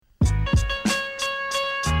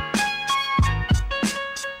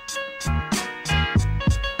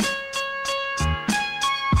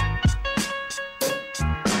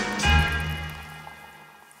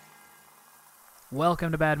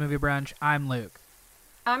Welcome to Bad Movie Brunch. I'm Luke.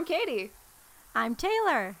 I'm Katie. I'm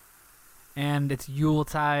Taylor. And it's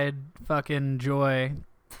Yuletide fucking joy.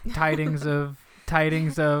 Tidings of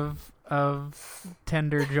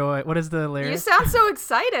tender joy. What is the lyric? You sound so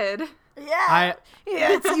excited. Yeah.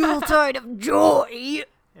 It's Yuletide of joy.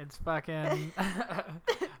 It's fucking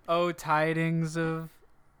oh, tidings of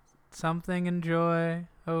something and joy.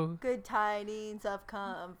 Oh, good tidings of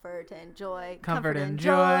comfort and joy. Comfort and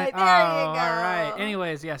joy. joy. There you go. All right.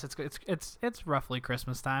 Anyways, yes, it's roughly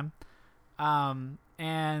Christmas time.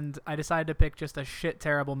 And I decided to pick just a shit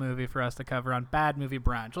terrible movie for us to cover on Bad Movie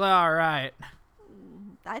Brunch. All right.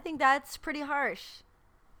 I think that's pretty harsh.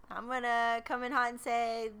 I'm gonna come in hot and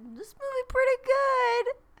say this movie pretty good.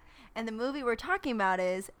 And the movie we're talking about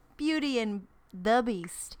is Beauty and the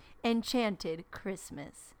Beast: Enchanted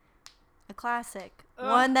Christmas. A classic.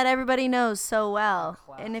 One that everybody knows so well.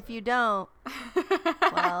 And if you don't,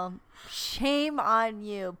 well, shame on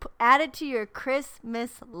you. Add it to your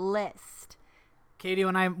Christmas list. Katie,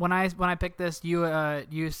 when I picked this,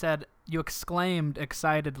 you said, you exclaimed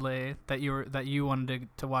excitedly that you wanted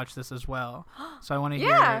to watch this as well. So I want to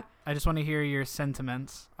hear. I just want to hear your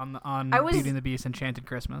sentiments on Beauty and the Beast: Enchanted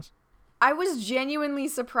Christmas. I was genuinely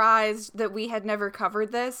surprised that we had never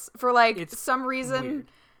covered this for some reason. Weird.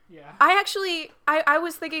 Yeah. I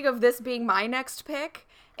was thinking of this being my next pick,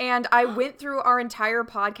 and I went through our entire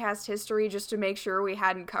podcast history just to make sure we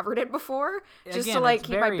hadn't covered it before, just Again, to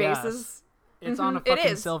keep my bases. It's on a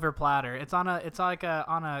fucking silver platter. It's on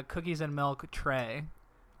a cookies and milk tray,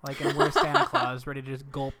 and we're Santa Claus, ready to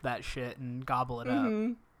just gulp that shit and gobble it up.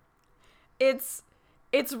 It's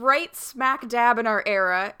right smack dab in our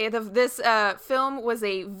era. This film was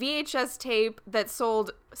a VHS tape that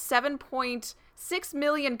sold 7.6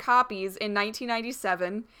 million copies in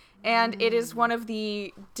 1997, and it is one of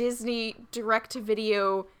the Disney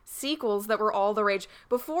direct-to-video sequels that were all the rage.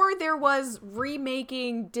 Before there was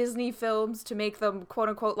remaking Disney films to make them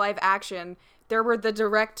quote-unquote live action, there were the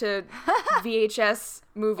direct-to-VHS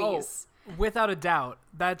movies. Oh, without a doubt.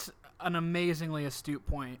 That's an amazingly astute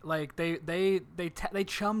point. They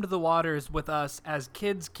chummed the waters with us as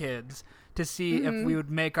kids to see if we would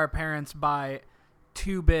make our parents buy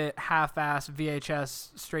 2-bit half-ass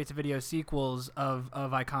VHS straight-to-video sequels of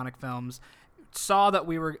iconic films. Saw that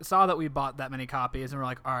we bought that many copies, and we're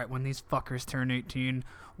like, all right, when these fuckers turn 18,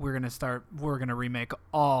 we're gonna remake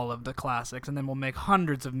all of the classics, and then we'll make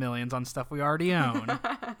hundreds of millions on stuff we already own.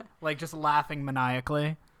 Just laughing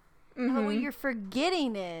maniacally. Mm-hmm. But what you're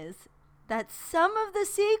forgetting is that some of the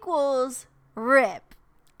sequels rip,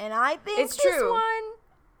 and I think it's true.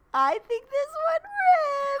 I think this one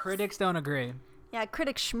rips. Critics don't agree. Yeah,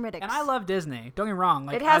 critics schmitics. And I love Disney. Don't get me wrong.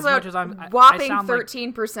 It has a whopping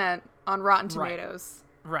 13% on Rotten Tomatoes.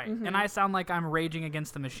 Right. Mm-hmm. And I sound like I'm raging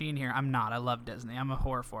against the machine here. I'm not. I love Disney. I'm a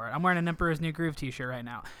whore for it. I'm wearing an Emperor's New Groove t-shirt right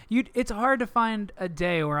now. It's hard to find a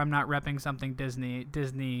day where I'm not repping something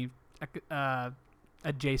Disney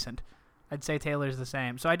adjacent. I'd say Taylor's the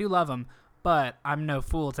same. So I do love them, but I'm no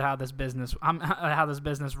fool to how this business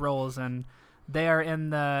rolls, and they are in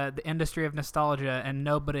the industry of nostalgia, and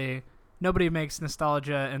nobody makes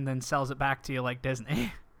nostalgia and then sells it back to you like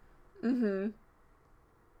Disney. Mm-hmm.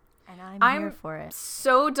 And I'm here for it.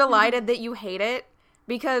 So delighted that you hate it,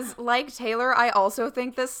 because like Taylor, I also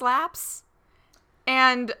think this slaps.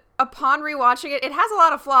 And upon rewatching it, it has a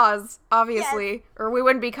lot of flaws, obviously, or we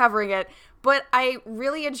wouldn't be covering it. But I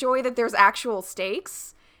really enjoy that there's actual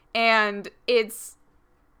stakes, and there's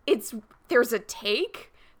a take.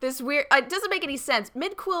 This weird, it doesn't make any sense.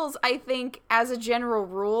 Midquels, I think, as a general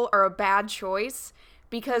rule, are a bad choice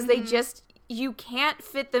because you can't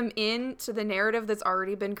fit them into the narrative that's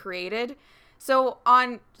already been created. So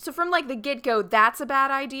from the get-go, that's a bad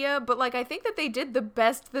idea, but I think that they did the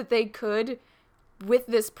best that they could with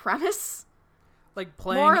this premise.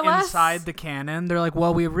 Playing inside the canon, they're like,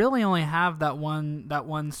 well, we really only have that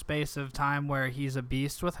one space of time where he's a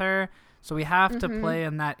beast with her, so we have to play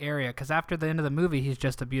in that area, because after the end of the movie, he's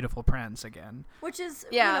just a beautiful prince again. Which is,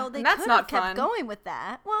 they could have kept going with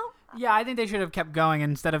that. Well, yeah, I think they should have kept going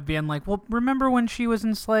instead of being like, well, remember when she was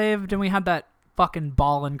enslaved and we had that fucking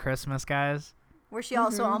ball in Christmas, guys? Where she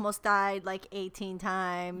also almost died 18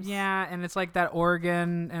 times. Yeah, and it's that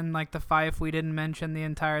organ and the fife we didn't mention the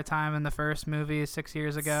entire time in the first movie 6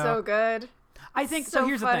 years ago. So good. I think so.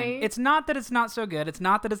 Here's funny. The thing. It's not that it's not so good. It's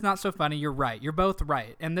not that it's not so funny. You're right. You're both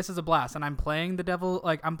right. And this is a blast. And I'm playing the devil.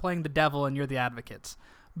 I'm playing the devil and you're the advocates.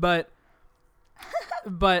 But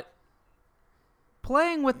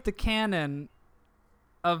playing with the canon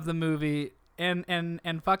of the movie and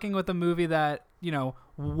fucking with a movie that,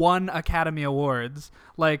 won Academy Awards,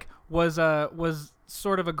 was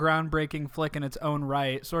sort of a groundbreaking flick in its own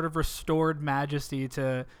right, sort of restored majesty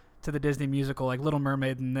to the Disney musical, like Little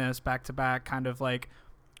Mermaid and this back to back, kind of like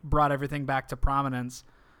brought everything back to prominence.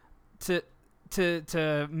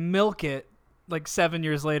 To milk it like 7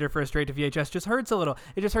 years later for a straight to VHS just hurts a little.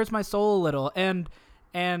 It just hurts my soul a little. And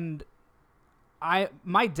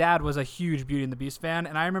my dad was a huge Beauty and the Beast fan,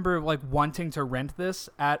 and I remember like wanting to rent this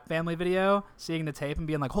at Family Video, seeing the tape and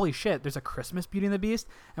being like, holy shit, there's a Christmas Beauty and the Beast.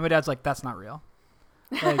 And my dad's like, that's not real.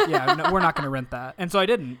 Like, yeah, no, we're not going to rent that. And so I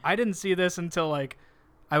didn't see this until like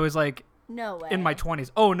I was like No way. in my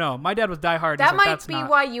 20s. Oh no, my dad was diehard. That He's like, might that's be not,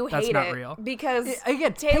 why you that's hate not it. real. Because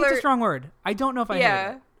Again, Taylor, hate's a strong word. I don't know if I Yeah.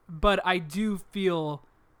 hate it, but I do feel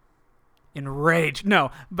enraged.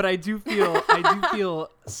 No, but I do feel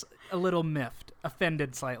a little miffed,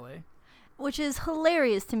 offended slightly. Which is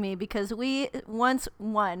hilarious to me because we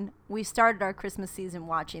started our Christmas season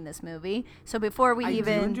watching this movie. So before we I do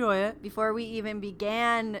even enjoy it. before we even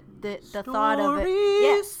began the thought of it,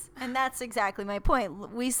 yes, and that's exactly my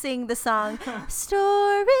point. We sing the song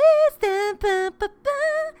 "Stories," da, ba, ba, ba,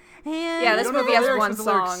 and Yeah, this I don't know movie the has lyrics, one 'cause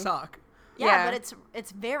the lyrics song. suck. yeah, but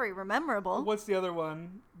it's very memorable. What's the other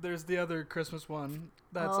one? There's the other Christmas one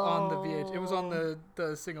that's on the VH. It was on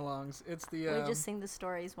the sing-alongs. It's the We just sing the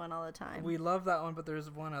stories one all the time. we love that one, but there's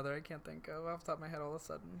one other I can't think of off the top of my head all of a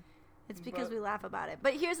sudden. It's because but- we laugh about it.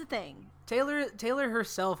 But here's the thing. Taylor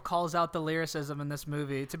herself calls out the lyricism in this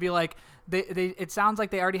movie to be like they it sounds like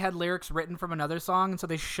they already had lyrics written from another song, and so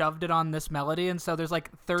they shoved it on this melody, and so there's like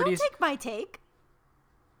 30s. Don't take my take.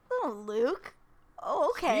 Oh, Luke.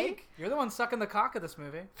 Oh, okay. Speak. You're the one sucking the cock of this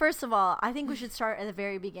movie. First of all, I think we should start at the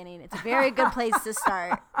very beginning. It's a very good place to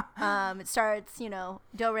start. It starts,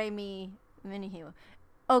 do, re, mi, minihu.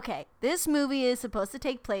 Okay, this movie is supposed to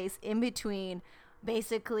take place in between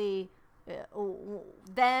basically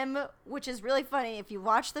them, which is really funny. If you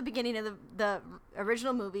watch the beginning of the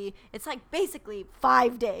original movie, it's like basically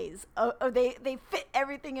 5 days. They fit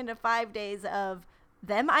everything into 5 days of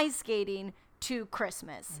them ice skating to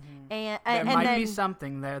Christmas. And There and might then be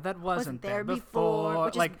something there that wasn't there before, before.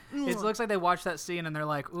 which is- Like it looks like they watched that scene and they're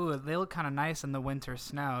like, "Ooh, they look kind of nice in the winter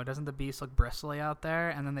snow. Doesn't the beast look bristly out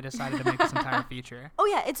there?" And then they decided to make this entire feature. Oh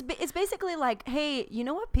yeah, it's basically like, hey, you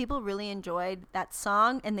know what? People really enjoyed that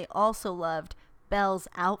song, and they also loved Belle's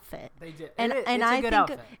outfit. They did, And it's and a I good think,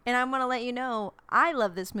 outfit. and I'm gonna let you know, I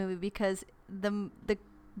love this movie because the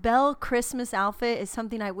Belle Christmas outfit is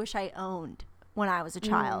something I wish I owned when I was a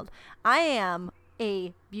child. I am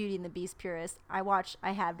a Beauty and the Beast purist. I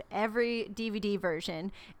have every DVD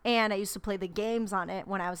version, and I used to play the games on it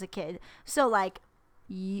when I was a kid. So like,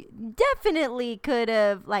 you definitely could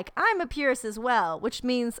have, like, I'm a purist as well, which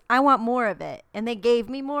means I want more of it, and they gave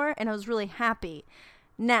me more, and I was really happy.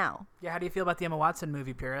 Now, Yeah, how do you feel about the Emma Watson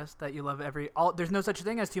movie, Purist? That you love all. There's no such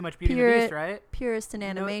thing as too much Beauty and the Beast, right? purist in No-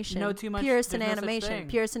 animation. no too much- Purist in there's no such animation. thing.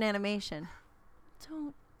 Purist in animation.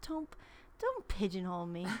 Don't pigeonhole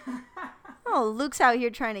me. Oh, Luke's out here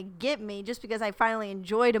trying to get me just because I finally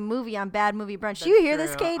enjoyed a movie on Bad Movie Brunch. That's You hear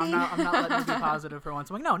this, true. Katie? I'm not letting you be positive for once.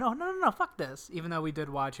 I'm like, no, fuck this. Even though we did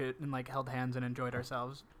watch it and like held hands and enjoyed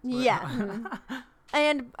ourselves. Yeah.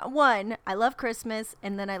 And one, I love Christmas,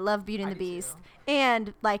 and then I love Beauty and I the do Beast. too.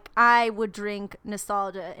 And like, I would drink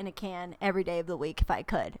nostalgia in a can every day of the week if I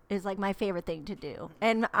could. It's like my favorite thing to do.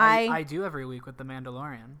 And I do every week with The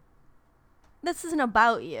Mandalorian. this isn't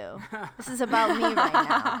about you. This is about me right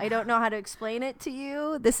now. I don't know how to explain it to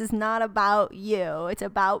you. This is not about you. It's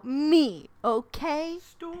about me. Okay?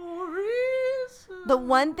 Stories. The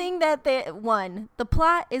one thing that the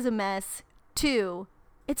plot is a mess. 2,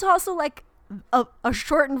 it's also like a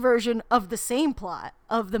shortened version of the same plot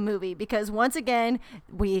of the movie, because once again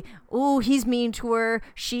he's mean to her,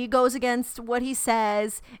 she goes against what he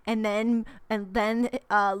says, and then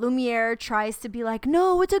Lumiere tries to be like,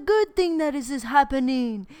 no, it's a good thing that this is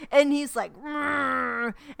happening, and he's like,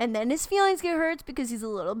 "Rrr," and then his feelings get hurt because he's a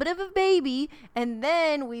little bit of a baby, and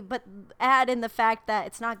then but add in the fact that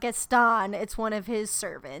it's not Gaston, it's one of his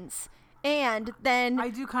servants. And then I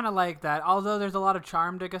do kind of like that. Although there's a lot of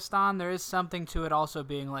charm to Gaston, there is something to it also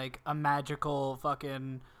being like a magical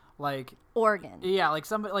fucking like Oregon. yeah, like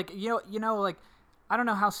somebody like you know like I don't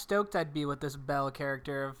know how stoked I'd be with this Belle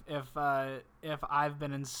character if I've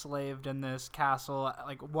been enslaved in this castle,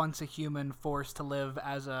 like once a human forced to live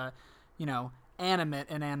as a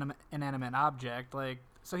inanimate object. Like,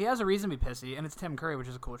 so he has a reason to be pissy, and it's Tim Curry, which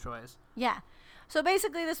is a cool choice. Yeah. So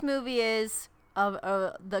basically, this movie is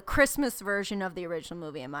the Christmas version of the original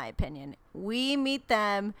movie, in my opinion. We meet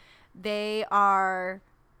them. They are,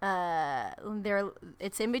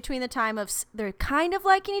 it's in between the time of, they're kind of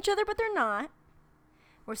liking each other, but they're not.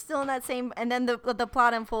 We're still in that same, and then the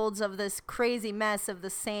plot unfolds of this crazy mess of the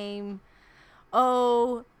same.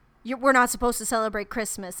 Oh, we're not supposed to celebrate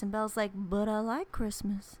Christmas, and Belle's like, but I like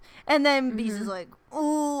Christmas. And then Beast is like,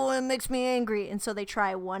 oh, it makes me angry, and so they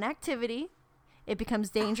try one activity. It becomes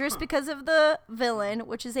dangerous because of the villain,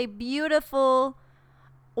 which is a beautiful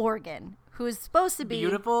organ who is supposed to be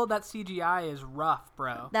beautiful. That CGI is rough,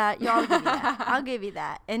 bro. I'll give you that. I'll give you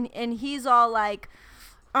that. And he's all like,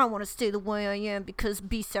 I want to stay the way I am because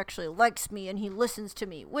Beast actually likes me and he listens to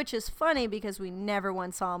me, which is funny because we never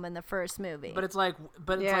once saw him in the first movie. But it's like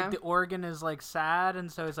the organ is like sad, and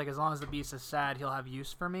so it's like as long as the Beast is sad, he'll have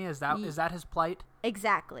use for me. Is that his plight?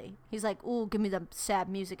 Exactly. He's like, ooh, give me the sad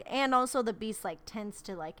music. And also the Beast like tends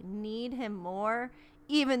to like need him more,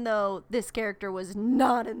 even though this character was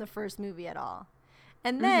not in the first movie at all.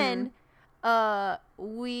 And then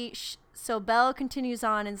so Belle continues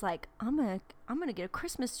on and is like, I'm gonna get a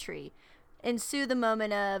Christmas tree. Ensue the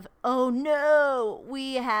moment of, oh no,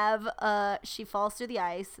 we have she falls through the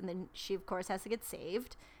ice, and then she of course has to get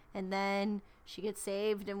saved, and then she gets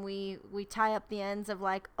saved, and we tie up the ends of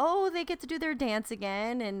like, oh, they get to do their dance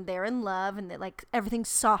again, and they're in love, and like everything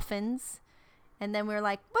softens, and then we're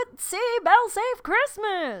like, but see, Belle saved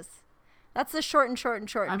Christmas. That's the short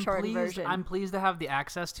version. I'm pleased to have the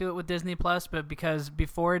access to it with Disney Plus, but because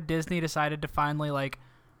before Disney decided to finally like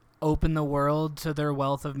open the world to their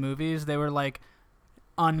wealth of movies, they were like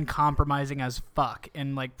uncompromising as fuck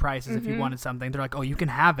in like prices. If you wanted something, they're like, oh, you can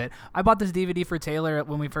have it. I bought this DVD for Taylor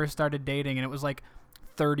when we first started dating, and it was like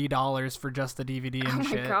 $30 for just the DVD and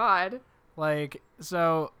shit. Oh my god. Like,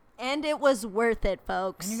 so. And it was worth it,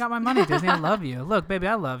 folks. And you got my money, Disney. I love you. Look, baby,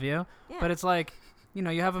 I love you. Yeah. But it's like, you know,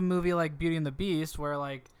 you have a movie like Beauty and the Beast where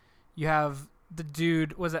like you have the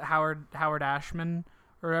dude, was it Howard Ashman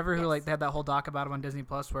or whatever, who like they had that whole doc about him on Disney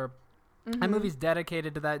Plus where that movie's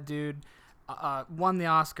dedicated to that dude, won the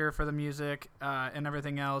Oscar for the music and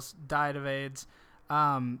everything else, died of AIDS.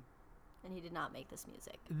 And he did not make this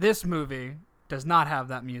music. This movie does not have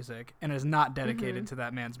that music and is not dedicated to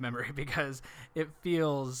that man's memory because it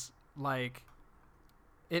feels like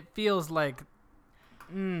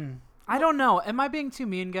I don't know. Am I being too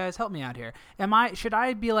mean, guys? Help me out here. Should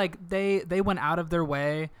I be like they went out of their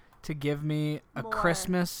way to give me a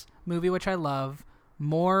Christmas movie, which I love,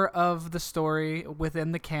 more of the story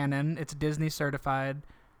within the canon. It's Disney certified.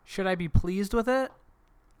 Should I be pleased with it?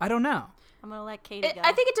 I don't know. I'm going to let Katie go.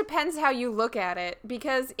 I think it depends how you look at it,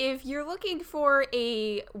 because if you're looking for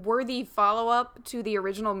a worthy follow-up to the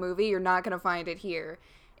original movie, you're not going to find it here.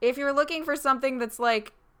 If you're looking for something that's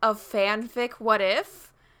like a fanfic what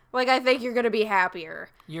if, like, I think you're going to be happier.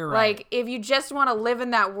 You're right. Like, if you just want to live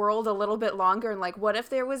in that world a little bit longer, and like, what if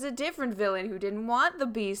there was a different villain who didn't want the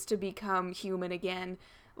Beast to become human again?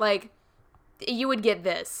 Like, you would get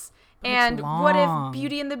this. But and what if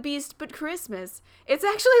Beauty and the Beast but Christmas? It's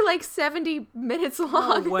actually like 70 minutes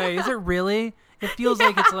long. No way. Is it really? It feels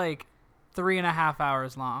like it's like 3.5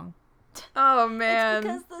 hours long. Oh,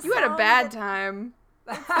 man. You had a bad time.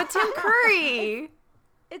 But Tim Curry.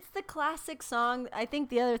 It's the classic song. I think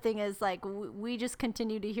the other thing is, like, we just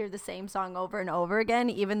continue to hear the same song over and over again,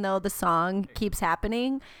 even though the song keeps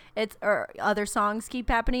happening. Or other songs keep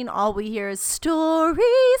happening. All we hear is stories.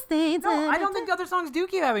 No, I don't think the other songs do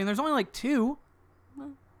keep happening. There's only, like, 2.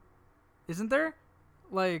 Isn't there?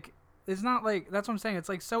 Like, it's not, like, that's what I'm saying. It's,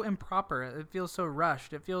 like, so improper. It feels so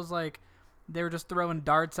rushed. It feels like they were just throwing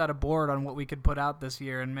darts at a board on what we could put out this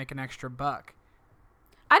year and make an extra buck.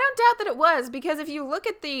 I don't doubt that it was, because if you look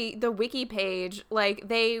at the wiki page, like,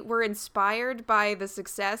 they were inspired by the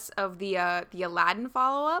success of the Aladdin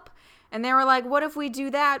follow-up, and they were like, what if we do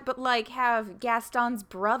that, but, like, have Gaston's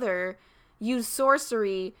brother use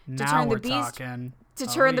sorcery to turn the beast, to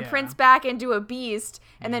turn the prince back into a beast,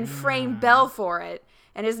 and then frame Belle for it.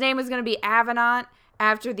 And his name was going to be Avenant,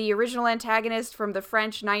 after the original antagonist from the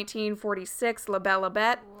French 1946, La Belle et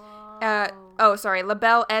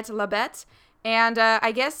La Bête. And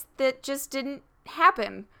I guess that just didn't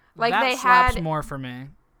happen. Like, that they slaps had more for me.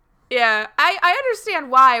 Yeah, I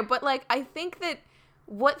understand why, but like, I think that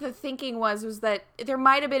what the thinking was that there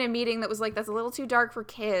might have been a meeting that was like, that's a little too dark for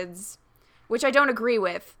kids, which I don't agree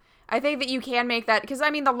with. I think that you can make that, because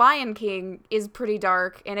I mean, The Lion King is pretty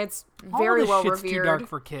dark, and it's very well revered. Too dark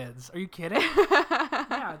for kids. Are you kidding?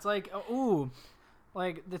 Yeah, it's like,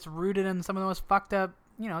 like, it's rooted in some of the most fucked up,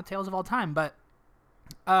 tales of all time. But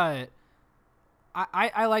I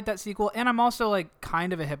like that sequel, and I'm also like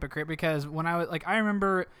kind of a hypocrite, because when I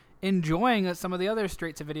remember enjoying some of the other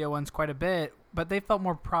straight to video ones quite a bit, but they felt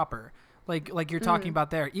more proper. Like you're talking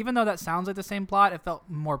about there. Even though that sounds like the same plot, it felt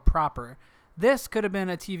more proper. this could have been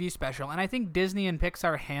a TV special. And I think Disney and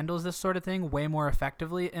Pixar handles this sort of thing way more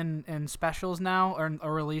effectively in specials now,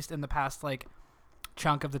 or released in the past, like,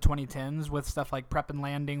 chunk of the 2010s with stuff like Prep and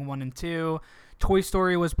Landing 1 and 2. Toy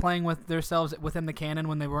Story was playing with themselves within the canon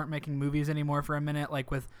when they weren't making movies anymore for a minute, like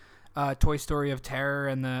with Toy Story of Terror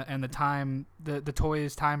and the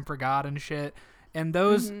toys Time for God and shit. And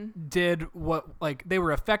those did what, like, they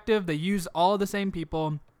were effective. They used all of the same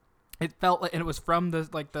people. It felt like, and it was from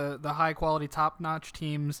the high quality, top notch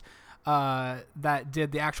teams that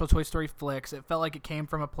did the actual Toy Story flicks. It felt like it came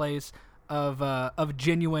from a place of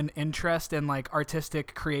genuine interest and, like,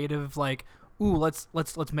 artistic, creative, like, ooh, let's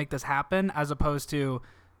make this happen, as opposed to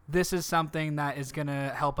this is something that is gonna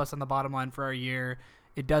help us on the bottom line for our year.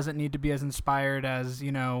 It doesn't need to be as inspired as,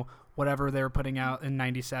 you know, whatever they were putting out in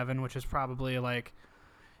 '97, which is probably like,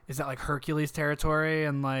 is that like Hercules territory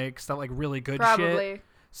and like stuff, like really good shit.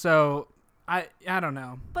 So I don't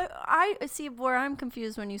know. But I see where I'm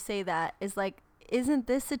confused when you say that is like, isn't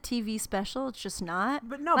this a TV special? It's just not.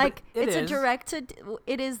 But no, like but it's a direct to.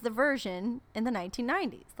 It is the version in the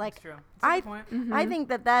 1990s. Like, that's true. That's a good point. I think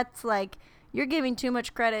that's like, you're giving too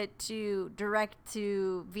much credit to direct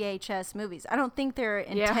to VHS movies. I don't think their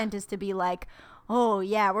intent is to be like, oh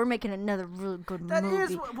yeah, we're making another really good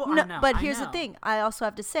movie. Is, well, no, I know, but I here's know. the thing. I also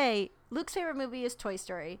have to say, Luke's favorite movie is Toy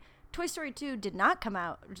Story. Toy Story 2 did not come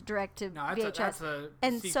out direct to VHS. That's a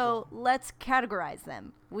and sequel. so let's categorize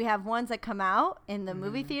them. We have ones that come out in the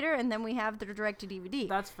movie theater, and then we have the direct to DVD.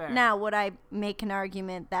 That's fair. Now, would I make an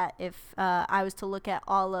argument that if I was to look at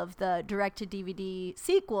all of the direct to DVD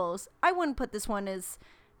sequels, I wouldn't put this one as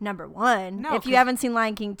number one. No, if you haven't seen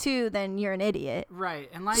Lion King 2, then you're an idiot. Right,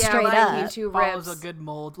 and Lion Straight King up. Lion King 2 follows rips. a good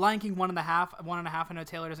mold. Lion King 1.5, I know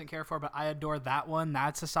Taylor doesn't care for, but I adore that one.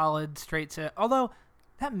 That's a solid straight to, although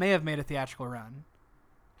that may have made a theatrical run.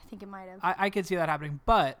 I think it might have. I could see that happening,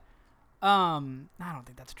 but I don't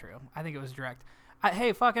think that's true. I think it was direct.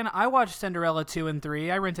 I watched Cinderella 2 and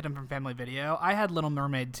 3. I rented them from Family Video. I had Little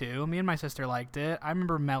Mermaid 2. Me and my sister liked it. I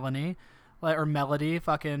remember Melody,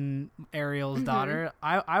 fucking Ariel's daughter.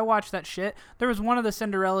 I watched that shit. There was one of the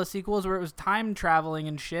Cinderella sequels where it was time traveling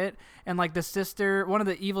and shit, and like one of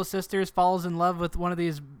the evil sisters falls in love with one of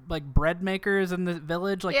these like bread makers in the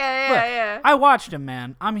village. Like, Yeah. I watched him,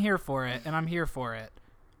 man. I'm here for it, and I'm here for it.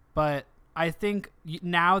 But I think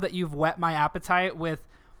now that you've whet my appetite with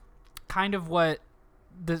kind of what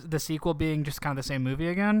the sequel being just kind of the same movie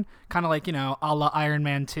again, kind of like, you know, a la Iron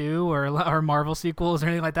Man 2 or Marvel sequels or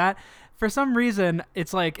anything like that. For some reason,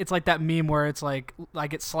 it's like that meme where it's like I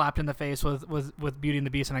get slapped in the face with Beauty and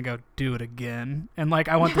the Beast and I go, do it again. And like,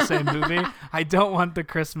 I want the same movie. I don't want the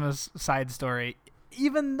Christmas side story,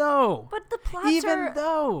 even though. But the plots are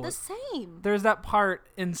the same. There's that part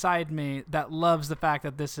inside me that loves the fact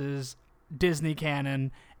that this is Disney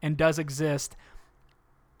canon and does exist.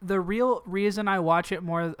 The real reason I watch it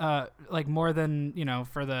more than, you know,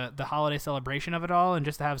 for the holiday celebration of it all and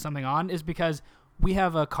just to have something on is because we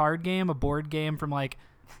have a board game from like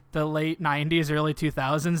the late 90s, early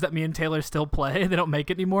 2000s that me and Taylor still play. They don't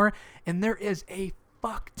make it anymore. And there is a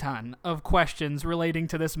fuck ton of questions relating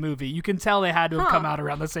to this movie. You can tell they had to have come out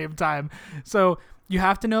around the same time. So you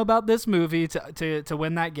have to know about this movie to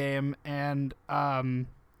win that game. And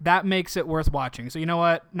that makes it worth watching. So you know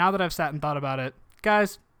what? Now that I've sat and thought about it,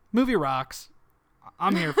 guys, movie rocks.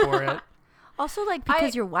 I'm here for it. Also, like,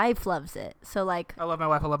 because your wife loves it. So, like... I love my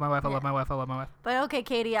wife. I love my wife. I love my wife. I love my wife. But, okay,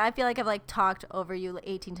 Katie, I feel like I've, like, talked over you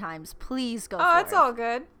 18 times. Please go for it. Oh, it's all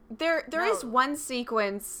good. There is one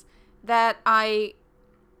sequence that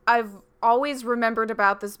I've always remembered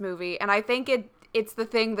about this movie, and I think it's the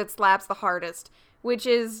thing that slaps the hardest, which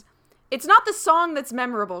is... It's not the song that's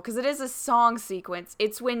memorable, because it is a song sequence.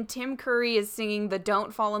 It's when Tim Curry is singing the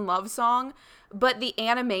Don't Fall in Love song, but the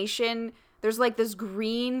animation... There's, like, this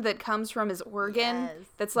green that comes from his organ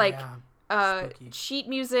that's, like, sheet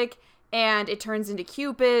music, and it turns into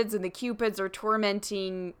cupids, and the cupids are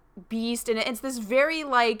tormenting Beast, and it's this very,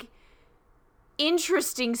 like,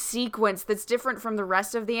 interesting sequence that's different from the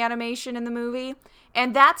rest of the animation in the movie,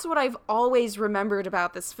 and that's what I've always remembered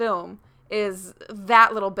about this film, is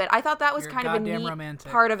that little bit. I thought that was kind of a neat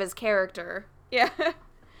part of his character. Yeah.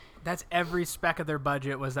 That's every speck of their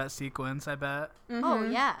budget was that sequence, I bet. Mm-hmm. Oh,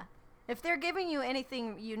 yeah. If they're giving you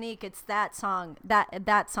anything unique, it's that song.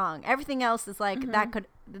 That song. Everything else is like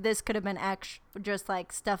this could have been just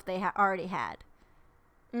like stuff they already had.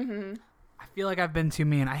 I feel like I've been too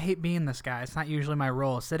mean. I hate being this guy. It's not usually my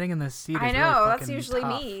role. Sitting in this seat is I know, really fucking that's usually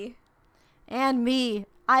tough. me. And me.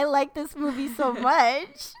 I like this movie so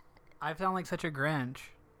much. I sound like such a Grinch.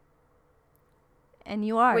 And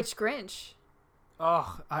you are. Which Grinch?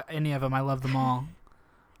 Oh, any of them. I love them all.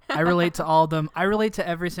 I relate to all of them. I relate to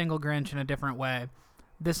every single Grinch in a different way.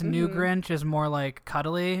 This new Grinch is more like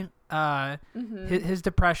cuddly. His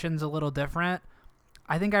depression's a little different.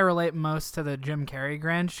 I think I relate most to the Jim Carrey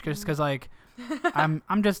Grinch just because like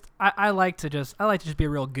I like to just be a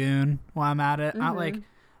real goon while I'm at it. Not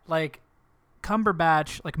like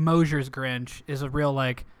Cumberbatch, like Mosier's Grinch is a real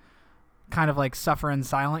like kind of like suffering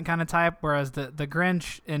silent kind of type, whereas the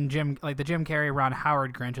Grinch in the Jim Carrey Ron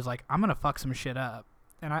Howard Grinch is like, I'm gonna fuck some shit up.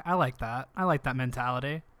 And I like that. I like that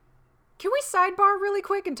mentality. Can we sidebar really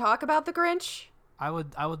quick and talk about the Grinch? I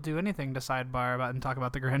would do anything to sidebar about and talk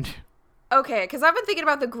about the Grinch. Okay, because I've been thinking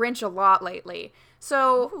about the Grinch a lot lately.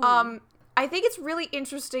 So, I think it's really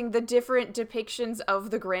interesting the different depictions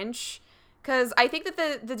of the Grinch. Because I think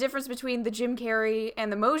that the difference between the Jim Carrey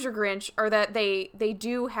and the Mosier Grinch are that they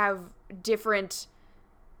do have different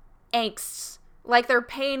angsts. Like, their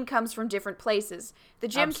pain comes from different places. The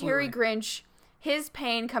Jim Carrey Grinch, his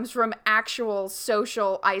pain comes from actual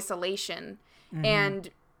social isolation and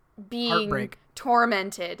being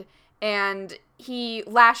tormented. And he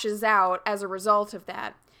lashes out as a result of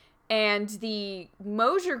that. And the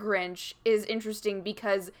Mosier Grinch is interesting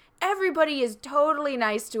because everybody is totally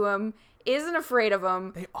nice to him, isn't afraid of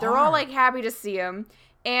him. They're all like happy to see him.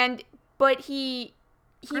 But he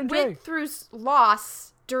went through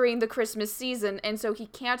loss during the Christmas season, and so he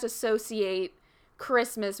can't associate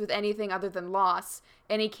Christmas with anything other than loss,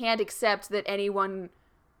 and he can't accept that anyone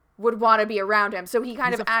would want to be around him. So he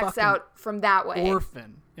kind of acts out from that way.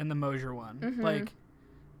 Orphan in the Mosier one.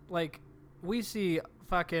 Like we see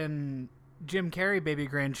fucking Jim Carrey baby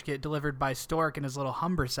Grinch get delivered by Stork in his little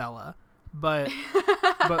Humbercella. But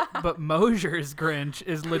Mosier's Grinch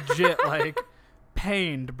is legit like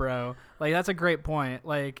pained, bro. Like that's a great point.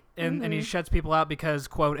 Like and he shuts people out because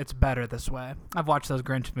quote it's better this way. I've watched those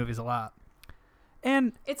Grinch movies a lot.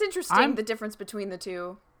 And it's interesting the difference between the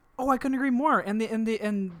two. Oh, I couldn't agree more. And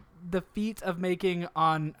the feat of making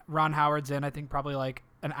on Ron Howard's end, I think probably like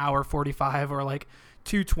an hour 45 or like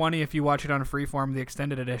 2:20 if you watch it on Freeform, the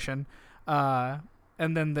extended edition. And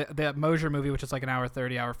then the Mosier movie, which is like an hour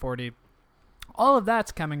 30, hour 40. All of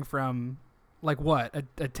that's coming from like what?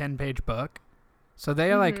 A 10-page book. So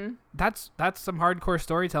they are like that's some hardcore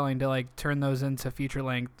storytelling to like turn those into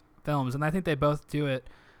feature-length films. And I think they both do it.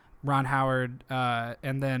 Ron Howard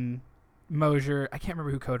and then Mosier. I can't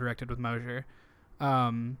remember who co-directed with Mosier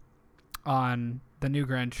on the new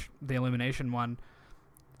Grinch, the Illumination one.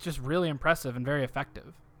 Just really impressive and very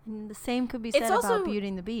effective. And the same could be said about Beauty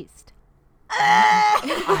and the Beast.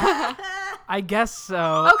 I guess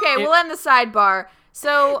so. Okay, we'll end the sidebar.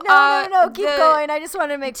 So no, keep going. I just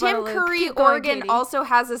want to make Tim Curry Oregon also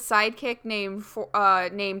has a sidekick named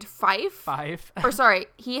Fife. Fife. Or sorry,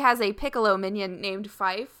 he has a Piccolo minion named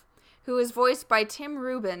Fife, who is voiced by Tim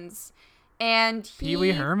Rubens, and Pee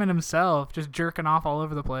Wee Herman himself, just jerking off all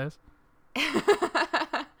over the place.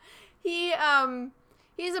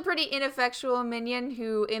 He's a pretty ineffectual minion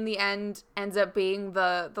who, in the end, ends up being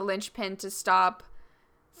the linchpin to stop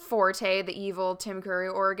Forte, the evil Tim Curry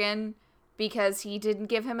Oregon, because he didn't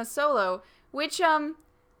give him a solo, which doesn't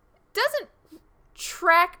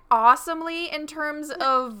track awesomely in terms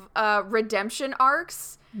of redemption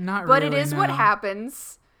arcs. Not but really, it is no. what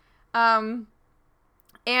happens. And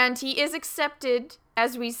he is accepted,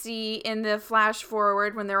 as we see in the flash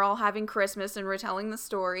forward when they're all having Christmas and retelling the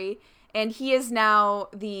story. And he is now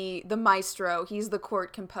the maestro. He's the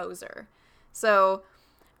court composer. So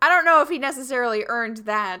I don't know if he necessarily earned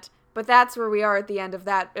that, but that's where we are at the end of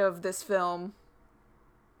this film.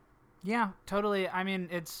 Yeah, totally. I mean,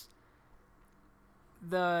 it's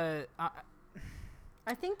the... I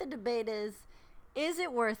think the debate is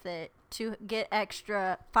it worth it to get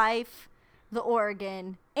extra Fife, the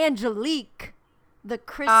Oregon, Angelique, the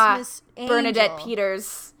Christmas angel. Bernadette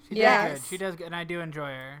Peters. She does good. She does good, and I do enjoy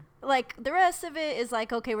her. Like, the rest of it is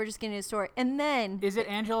like, okay, we're just getting a story. And then... Is it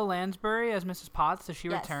Angela Lansbury as Mrs. Potts? Does she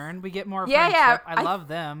return? We get more friendship. Yeah. I love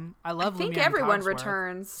them. I love I think Lumiere everyone Cogsworth.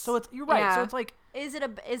 Returns. So you're right. Yeah. So it's like...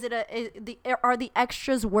 Are the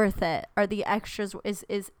extras worth it? Are the extras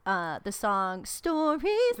is the song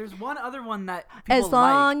Stories? There's one other one that people as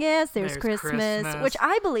long like. As there's Christmas, which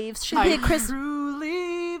I believe should be a Christmas.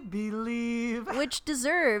 Truly believe. Which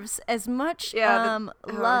deserves as much love.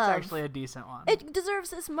 It's actually a decent one. It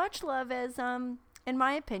deserves as much love as in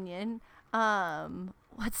my opinion,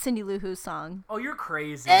 what's Cindy Lou Who's song? Oh, you're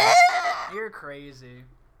crazy. You're crazy.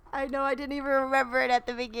 I know, I didn't even remember it at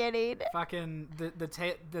the beginning. Fucking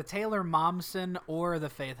the Taylor Momsen or the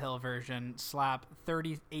Faith Hill version slap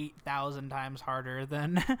 38,000 times harder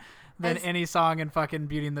than any song in fucking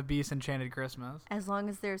Beauty and the Beast Enchanted Christmas. As long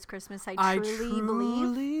as there's Christmas, I truly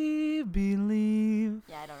believe. believe.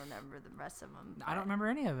 Yeah, I don't rest of them. I don't remember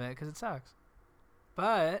any of it because it sucks.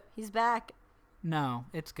 But He's back. no,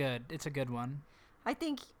 it's good. It's a good one. I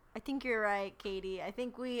think you're right, Katie. I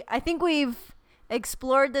think we've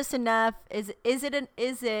explored this enough. Is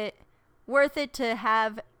it worth it to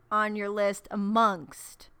have on your list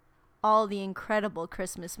amongst all the incredible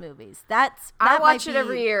Christmas movies? I watch it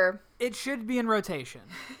every year. It should be in rotation.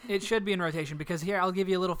 It should be in rotation because here I'll give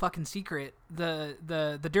you a little fucking secret.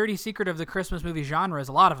 The dirty secret of the Christmas movie genre is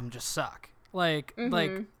a lot of them just suck. Like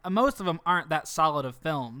most of them aren't that solid of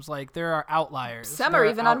films. Like there are outliers. Some There are are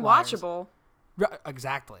even outliers. unwatchable.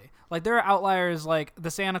 Exactly. Like there are outliers like the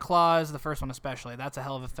Santa Claus, the first one especially. That's a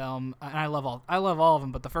hell of a film, and I love all of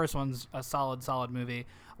them. But the first one's a solid movie.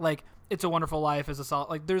 Like It's a Wonderful Life is a solid.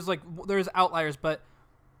 Like there's outliers, but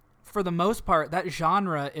for the most part, that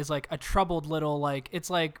genre is like a troubled little like it's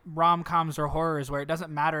like rom-coms or horrors where it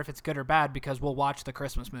doesn't matter if it's good or bad because we'll watch the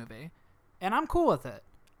Christmas movie, and I'm cool with it.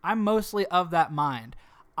 I'm mostly of that mind.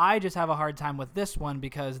 I just have a hard time with this one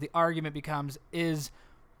because the argument becomes is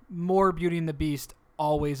more Beauty and the Beast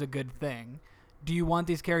always a good thing? Do you want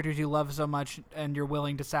these characters you love so much and you're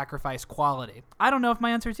willing to sacrifice quality? I don't know if my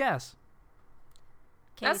answer is yes.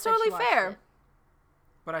 Katie That's said she totally watched fair. it.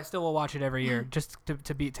 But I still will watch it every year just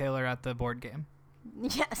to beat Taylor at the board game.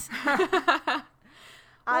 Yes.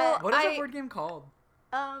 Well, What is that board game called?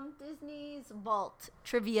 Disney's Vault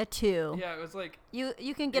Trivia 2. Yeah, it was like...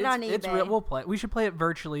 You can get on eBay. It's real. We'll play. We should play it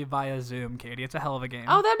virtually via Zoom, Katie. It's a hell of a game.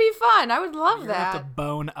 Oh, that'd be fun. I would love You're gonna have to that.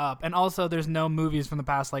 bone up. And also, there's no movies from the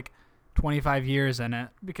past, 25 years in it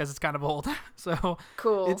because it's kind of old. So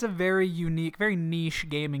Cool. it's a very unique, very niche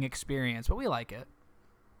gaming experience, but we like it.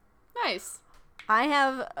 Nice. I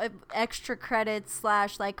have extra credits /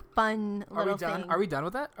 fun Are little we done? thing. Are we done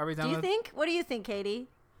with that? Are we done Do you with think? What do you think, Katie?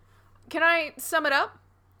 Can I sum it up?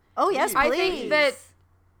 Oh, yes, I please. think that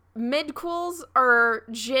mid-cools are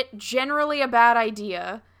generally a bad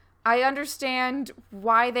idea. I understand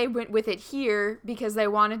why they went with it here because they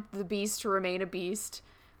wanted the beast to remain a beast.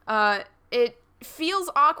 It feels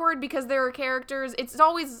awkward because there are characters. It's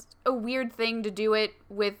always a weird thing to do it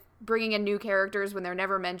with bringing in new characters when they're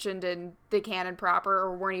never mentioned in the canon proper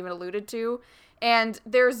or weren't even alluded to. And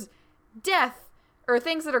there's death or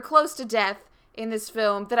things that are close to death in this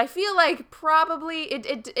film that I feel like probably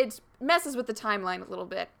it messes with the timeline a little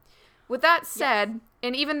bit. With that said,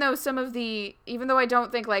 and even though I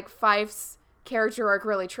don't think Fife's character arc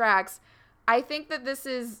really tracks, I think that this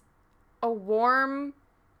is a warm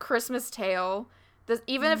Christmas tale.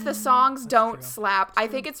 Even if the songs don't true. slap, I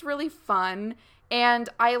think it's really fun. And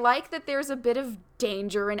I like that there's a bit of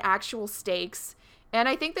danger and actual stakes. And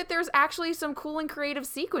I think that there's actually some cool and creative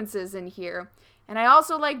sequences in here. And I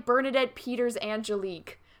also like Bernadette Peters'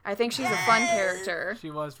 Angelique. I think she's a fun character.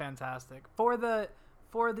 She was fantastic. For the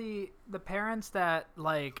parents that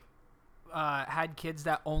had kids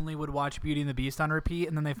that only would watch Beauty and the Beast on repeat,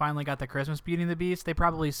 and then they finally got the Christmas Beauty and the Beast, they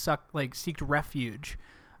probably seeked refuge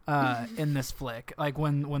in this flick,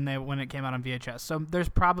 when it came out on VHS. So there's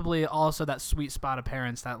probably also that sweet spot of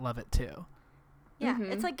parents that love it too. Yeah,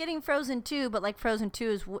 it's like getting Frozen 2, but Frozen 2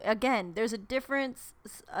 is, again, there's a difference,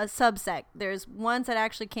 a subsect. There's ones that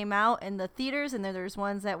actually came out in the theaters, and then there's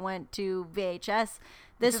ones that went to VHS.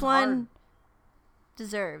 This one hard.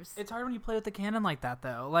 deserves. It's hard when you play with the canon like that,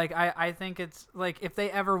 though. I think it's, if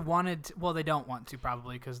they ever wanted to, well, they don't want to,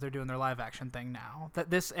 probably, because they're doing their live-action thing now.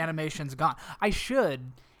 That this animation's gone. I should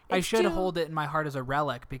hold it in my heart as a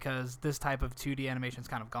relic, because this type of 2D animation's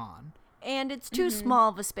kind of gone. And it's too small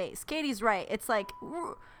of a space. Katie's right. It's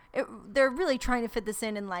they're really trying to fit this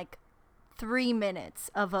in 3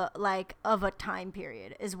 minutes of a time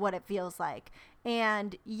period is what it feels like.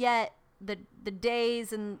 And yet the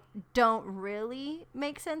days and don't really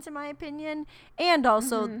make sense in my opinion. And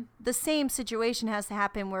also the same situation has to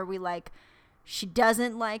happen where she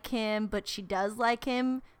doesn't like him, but she does like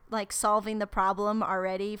him, solving the problem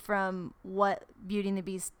already from what Beauty and the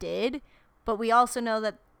Beast did. But we also know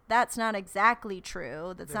that that's not exactly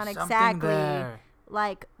true. That's There's not something exactly there.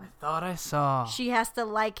 I thought I saw. she has to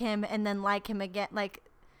like him and then like him again.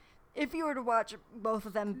 If you were to watch both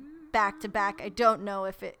of them back to back, I don't know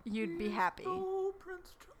if you'd be happy. Oh,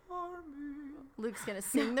 Prince Charming. Luke's gonna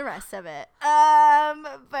sing the rest of it.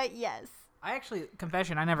 But yes. I actually,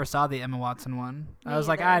 confession, I never saw the Emma Watson one. I was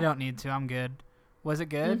either. I don't need to. I'm good. Was it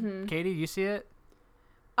good? Katie, you see it?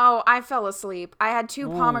 Oh, I fell asleep. I had 2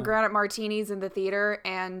 Ooh. pomegranate martinis in the theater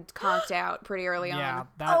and conked out pretty early Yeah, on.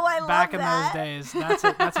 that, Oh, I love back in that. those days,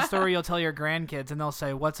 that's a story you'll tell your grandkids, and they'll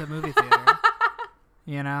say, "What's a movie theater?"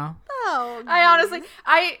 You know? Oh, I honestly,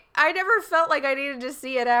 I never felt like I needed to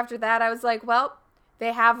see it after that. I was like, well,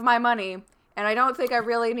 they have my money, and I don't think I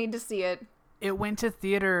really need to see it. It went to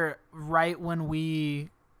theater right when we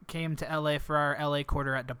came to LA for our LA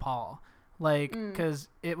quarter at DePaul. Like, because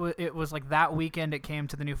it was like that weekend it came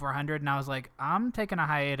to the new 400, and I was like, I'm taking a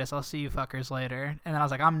hiatus. I'll see you fuckers later. And then I was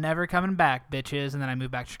like, I'm never coming back, bitches. And then I moved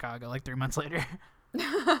back to Chicago like 3 months later.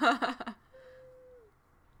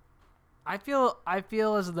 I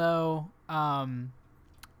feel as though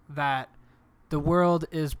that the world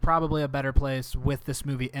is probably a better place with this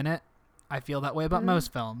movie in it. I feel that way about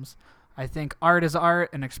most films. I think art is art,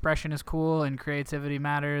 and expression is cool, and creativity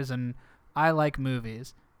matters, and I like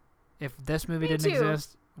movies. If this movie didn't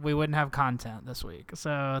exist, we wouldn't have content this week.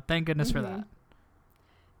 So thank goodness for that.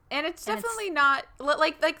 And it's definitely not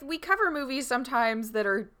like we cover movies sometimes that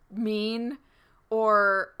are mean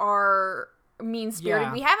or are mean-spirited.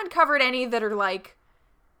 Yeah. We haven't covered any that are like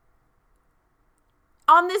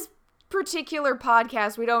on this particular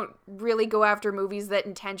podcast. We don't really go after movies that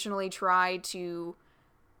intentionally try to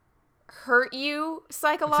hurt you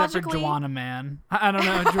psychologically. Except for Juana Man. I don't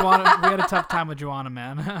know. Juana. We had a tough time with Juana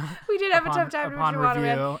Man. We did have a tough time with Juana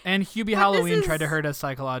Man. And Hubie Halloween tried to hurt us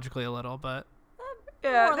psychologically a little, but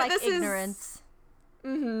more like ignorance.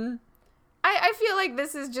 I feel like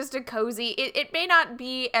this is just a cozy. It may not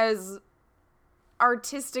be as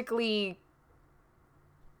artistically,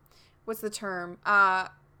 what's the term?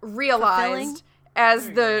 Realized fulfilling?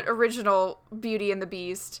 As the original Beauty and the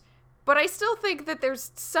Beast. But I still think that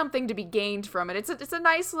there's something to be gained from it. It's a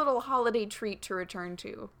nice little holiday treat to return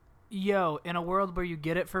to. Yo, in a world where you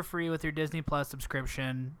get it for free with your Disney Plus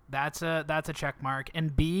subscription, that's a check mark.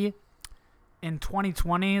 And B, in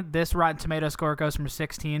 2020, this Rotten Tomato score goes from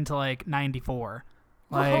 16 to like 94.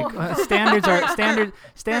 Like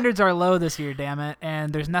standards are low this year, damn it,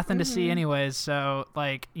 and there's nothing to see anyways. So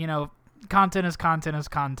like, you know, content is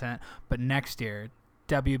content. But next year,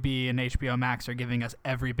 WB and HBO Max are giving us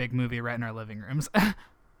every big movie right in our living rooms.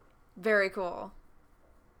 Very cool.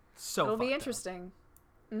 So it'll be interesting.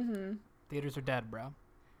 Theaters are dead, bro.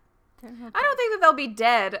 I don't think that they'll be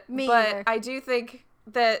dead, Me but either. I do think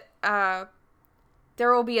that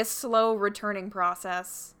there will be a slow returning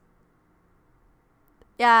process.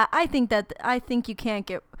 Yeah, I think you can't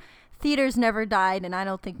get... Theaters never died, and I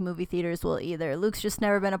don't think movie theaters will either. Luke's just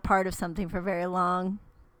never been a part of something for very long.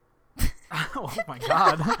 Oh my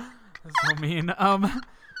god. That's so mean.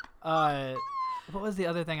 What was the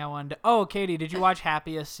other thing I wanted to... Oh, Katie, did you watch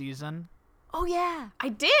Happiest Season? Oh, yeah. I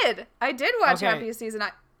did watch Okay. Happiest Season.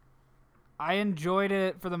 I enjoyed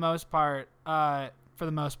it for the most part.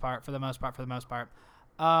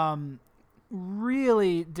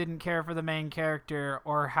 Really didn't care for the main character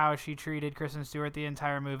or how she treated Kristen Stewart the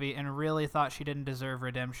entire movie, and really thought she didn't deserve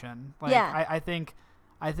redemption. Like, Yeah. I think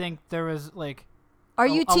there was like... Are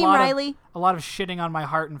you a Team lot of- Riley? A lot of shitting on my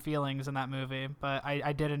heart and feelings in that movie, but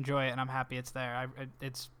I did enjoy it, and I'm happy it's there.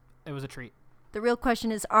 It was a treat. The real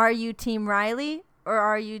question is, are you Team Riley or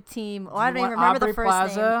are you Team... Oh, I don't Do you even want remember the Aubrey first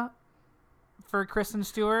Plaza name. for Kristen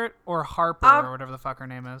Stewart or Harper or whatever the fuck her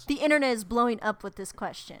name is? The internet is blowing up with this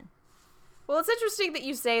question. Well, it's interesting that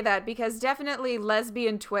you say that, because definitely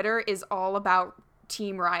lesbian Twitter is all about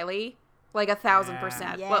Team Riley, like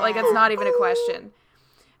 1,000%. Yeah. Like, it's not even a question.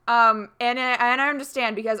 And I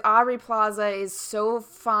understand, because Aubrey Plaza is so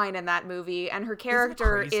fine in that movie, and her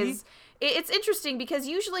character is... It's interesting, because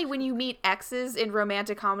usually when you meet exes in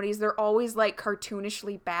romantic comedies, they're always, like,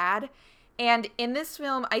 cartoonishly bad. And in this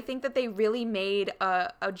film, I think that they really made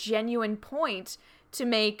a genuine point to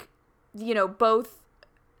make, you know, both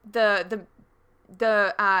the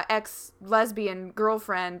ex-lesbian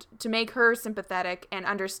girlfriend, to make her sympathetic and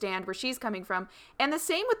understand where she's coming from. And the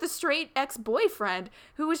same with the straight ex-boyfriend,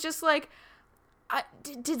 who was just like,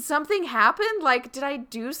 did something happen? Like, did I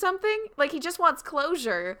do something? Like, he just wants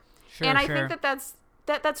closure. Sure, and I think that's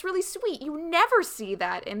really sweet. You never see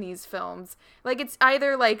that in these films. Like, it's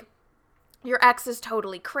either like your ex is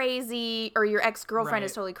totally crazy, or your ex-girlfriend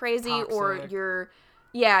is totally crazy, Toxic. or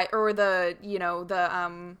or the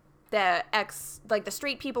ex, like, the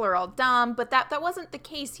straight people are all dumb, but that wasn't the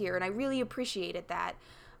case here, and I really appreciated that.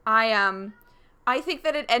 I think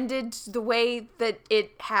that it ended the way that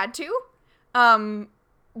it had to,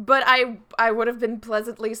 but I would have been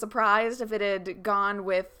pleasantly surprised if it had gone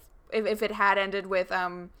with, if it had ended with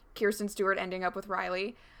Kirsten Stewart ending up with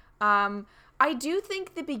Riley. I do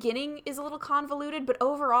think the beginning is a little convoluted, but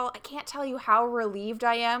overall, I can't tell you how relieved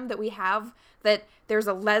I am that there's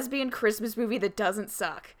a lesbian Christmas movie that doesn't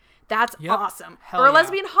suck. That's awesome. Hell or a yeah.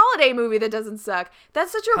 lesbian holiday movie that doesn't suck.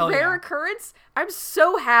 That's such a Hell rare yeah. occurrence. I'm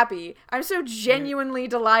so happy. I'm so genuinely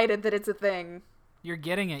delighted that it's a thing. You're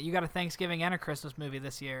getting it. You got a Thanksgiving and a Christmas movie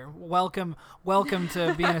this year. Welcome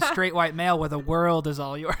to being a straight white male where the world is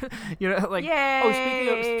all yours. Like,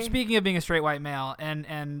 Yay! Oh, speaking of being a straight white male,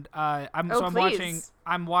 and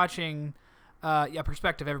I'm watching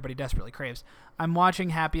perspective everybody desperately craves. I'm watching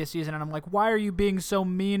Happiest Season, and I'm like, why are you being so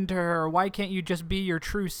mean to her? Why can't you just be your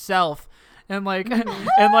true self? And like,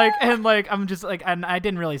 I'm just like, and I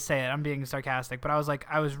didn't really say it. I'm being sarcastic, but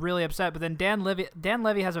I was really upset. But then Dan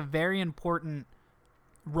Levy has a very important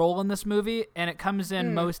role in this movie, and it comes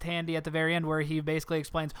in most handy at the very end, where he basically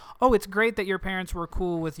explains, oh, it's great that your parents were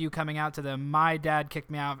cool with you coming out to them. My dad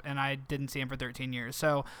kicked me out and I didn't see him for 13 years.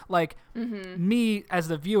 So like me as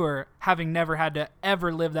the viewer, having never had to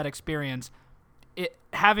ever live that experience,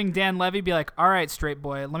 having Dan Levy be like, all right, straight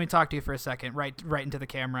boy, let me talk to you for a second, right into the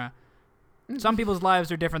camera. Some people's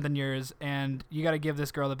lives are different than yours, and you got to give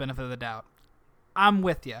this girl the benefit of the doubt. I'm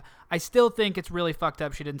with you. I still think it's really fucked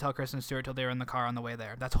up she didn't tell Kristen Stewart till they were in the car on the way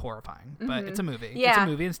there. That's horrifying. But it's a movie. Yeah. It's a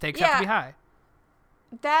movie, and stakes have to be high.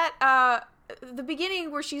 That, the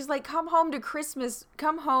beginning where she's like, come home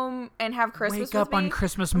and have Christmas with me. Wake up on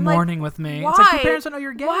Christmas I'm morning like, with me. Why? It's like, your parents don't know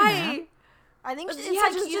you're gay, Why? man. I think it's Yeah,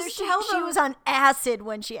 like just either tell she them. was on acid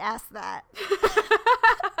when she asked that.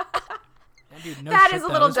 Dude, no That shit, is a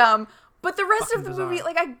though. little It's dumb. But the rest of fucking the movie,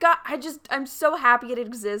 bizarre. like, I'm so happy it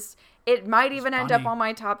exists. It might even end up funny. on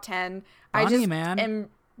my top 10. Funny, I just man. am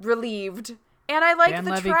relieved. And I like Dan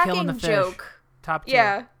the Levy killing tracking the fish. joke. Top 2.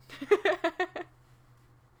 Yeah.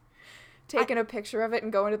 Taking a picture of it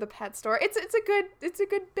and going to the pet store. It's a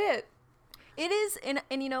good bit. It is, and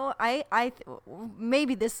you know,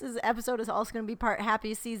 maybe episode is also going to be part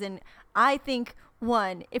Happiest Season. I think,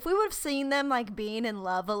 one, if we would have seen them like being in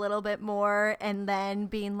love a little bit more, and then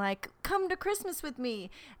being like, come to Christmas with me,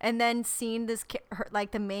 and then seeing this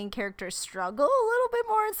like the main character struggle a little bit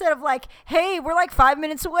more, instead of like, hey, we're like 5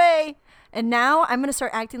 minutes away, and now I'm going to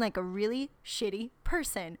start acting like a really shitty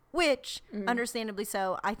person, which understandably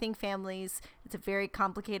so. I think families, it's a very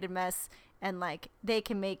complicated mess, and like they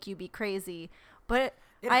can make you be crazy. But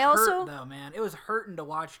It I hurt, also, though, man. It was hurting to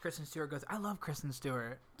watch Kristen Stewart goes, I love Kristen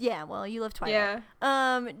Stewart. yeah, well, you love Twilight. Yeah.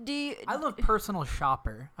 I love Personal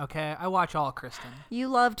Shopper, okay? I watch all Kristen. You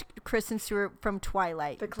loved Kristen Stewart from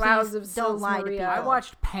Twilight. The Clouds Please of don't Sils lie to Maria. people. I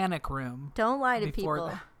watched Panic Room. Don't lie to before people.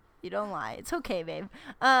 that. You don't lie. It's okay, babe.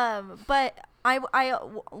 But I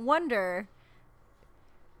wonder.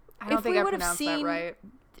 I don't If think we I would have pronounced that seen- right.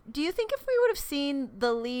 Do you think if we would have seen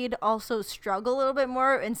the lead also struggle a little bit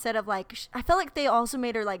more, instead of like, I felt like they also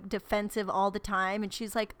made her like defensive all the time, and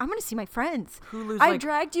she's like, I'm gonna see my friends. Hulu's I like-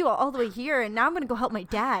 dragged you all the way here, and now I'm gonna go help my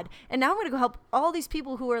dad, and now I'm gonna go help all these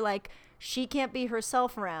people who are like, she can't be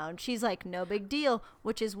herself around. She's like, no big deal,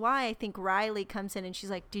 which is why I think Riley comes in and she's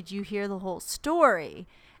like, did you hear the whole story?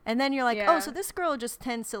 And then you're like, Yeah. oh, so this girl just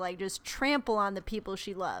tends to like just trample on the people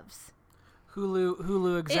she loves.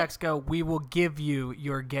 Hulu execs go, we will give you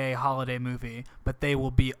your gay holiday movie, but they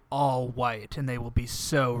will be all white and they will be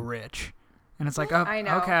so rich. And it's like, oh, I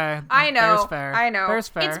know. okay. I know. Fair's fair. I know. Fair's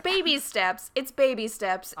fair. It's baby steps. It's baby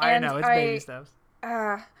steps. I And know, it's baby steps.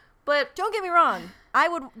 But Don't get me wrong.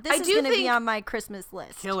 This I is do going to be think- on my Christmas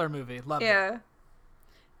list. Killer movie. Loved it. yeah,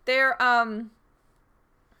 they're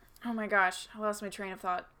Oh my gosh, I lost my train of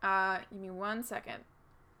thought. Give me 1 second.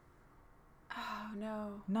 Oh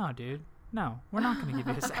no. No, dude. No, we're not going to give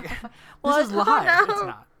you a second. Well, this is live. no. It's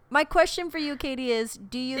not. My question for you, Katie, is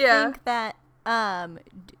do you Yeah. think that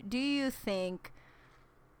do you think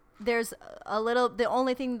there's the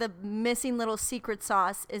only thing, the missing little secret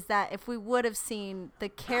sauce is that if we would have seen the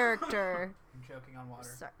character I'm choking on water.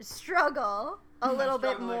 struggle a little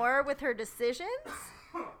bit struggling. more with her decisions,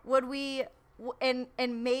 would we and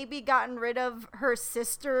maybe gotten rid of her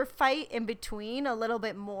sister fight in between a little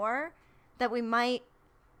bit more, that we might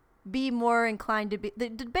be more inclined to be. The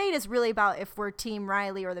debate is really about if we're Team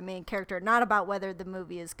Riley or the main character, not about whether the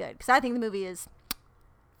movie is good, because I think the movie is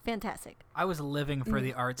fantastic. I was living for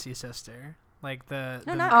the artsy sister. Like the...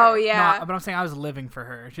 No, the not Oh her. yeah. No, but I'm saying I was living for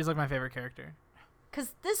her. She's like my favorite character.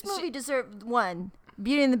 Because this movie deserved, one,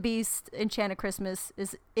 Beauty and the Beast, Enchanted Christmas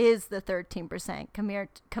is the 13%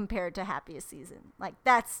 compared to Happiest Season. Like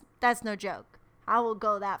that's no joke. I will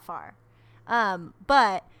go that far.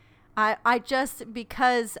 But I just,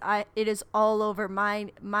 because it is all over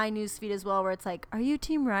my newsfeed as well, where it's like, are you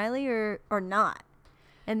Team Riley or not?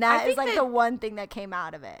 And that is think like that- the one thing that came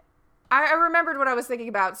out of it. I remembered what I was thinking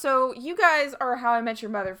about. So you guys are How I Met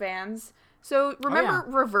Your Mother fans. So remember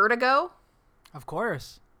Revertigo? Of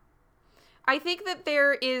course. I think that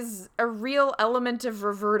there is a real element of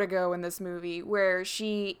Revertigo in this movie where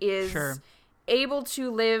she is Sure. able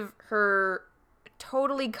to live her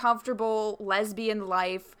totally comfortable lesbian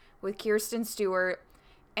life with Kirsten Stewart,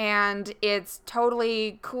 and it's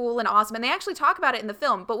totally cool and awesome. And they actually talk about it in the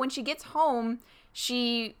film. But when she gets home,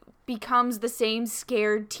 she becomes the same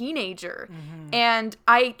scared teenager. Mm-hmm. And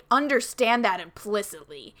I understand that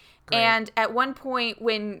implicitly. Great. And at one point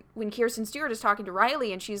when Kirsten Stewart is talking to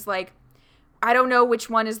Riley and she's like, I don't know which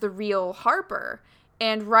one is the real Harper.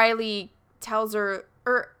 And Riley tells her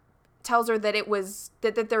that it was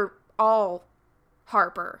that they're all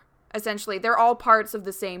Harper. Essentially, they're all parts of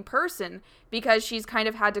the same person because she's kind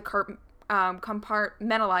of had to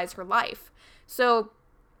compartmentalize her life. So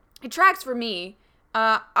it tracks for me.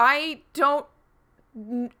 It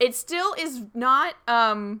still is not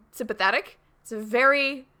sympathetic. It's a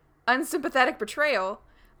very unsympathetic portrayal.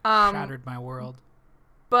 Shattered my world.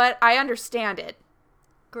 But I understand it.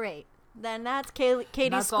 Great. Then that's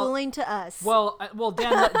Katie's schooling to us. Well,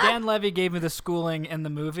 Dan Levy gave me the schooling in the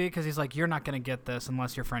movie because he's like, you're not going to get this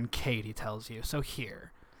unless your friend Katie tells you. So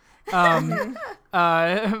here. But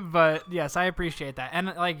yes, I appreciate that. And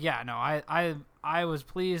I was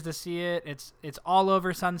pleased to see it. It's all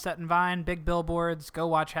over Sunset and Vine, big billboards. Go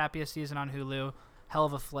watch Happiest Season on Hulu. Hell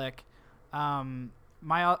of a flick.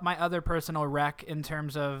 My other personal rec in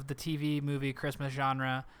terms of the TV movie Christmas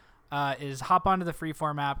genre is hop onto the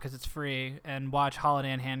Freeform app because it's free and watch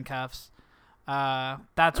Holiday in Handcuffs.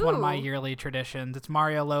 That's one of my yearly traditions. It's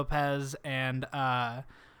Mario Lopez and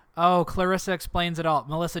Clarissa Explains It All,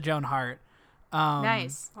 Melissa Joan Hart.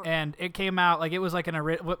 Nice. And it came out like it was like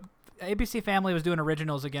ABC Family was doing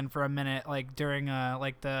originals again for a minute, like during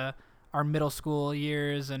our middle school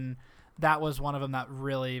years, and that was one of them that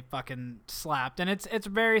really fucking slapped. And it's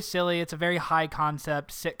very silly. It's a very high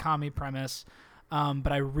concept sitcom-y premise.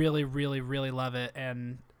 But I really, really, really love it,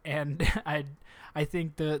 and I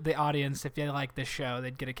think the audience, if they like this show,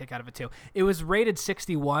 they'd get a kick out of it too. It was rated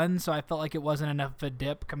 61, so I felt like it wasn't enough of a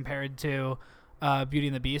dip compared to Beauty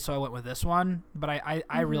and the Beast, so I went with this one. But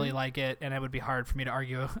I really like it, and it would be hard for me to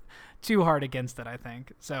argue too hard against it, I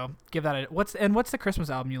think. So give that what's the Christmas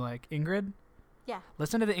album you like, Ingrid? Yeah.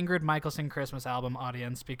 Listen to the Ingrid Michaelson Christmas album,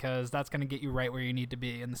 audience, because that's going to get you right where you need to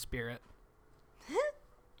be in the spirit.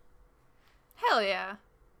 Hell yeah.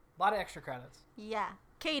 A lot of extra credits. Yeah.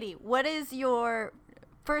 Katie, what is your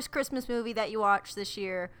first Christmas movie that you watched this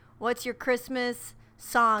year? What's your Christmas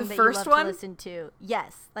song that you love to listen to?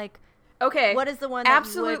 Yes. Okay. What is the one that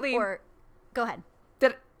absolutely, you would, go ahead.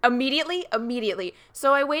 That immediately.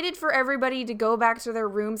 So I waited for everybody to go back to their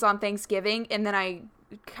rooms on Thanksgiving, and then I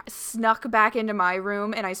snuck back into my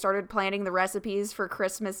room, and I started planning the recipes for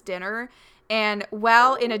Christmas dinner. And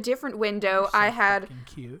while in a different window, I had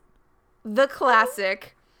cute. The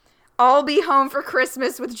classic I'll Be Home for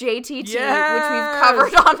Christmas with JTT, which we've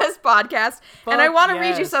covered on this podcast. And I want to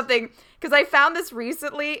read you something because I found this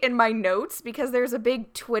recently in my notes because there's a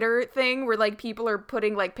big Twitter thing where people are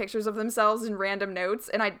putting pictures of themselves in random notes.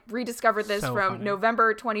 And I rediscovered this from funny.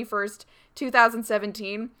 November 21st,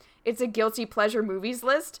 2017. It's a guilty pleasure movies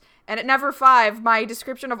list. And at number 5, my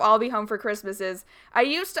description of I'll Be Home for Christmas is, I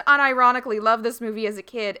used to unironically love this movie as a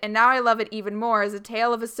kid, and now I love it even more as a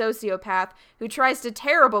tale of a sociopath who tries to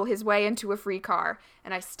terrible his way into a free car.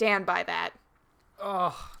 And I stand by that.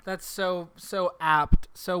 Oh, that's so apt,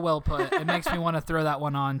 so well put. It makes me want to throw that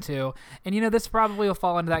one on, too. And, this probably will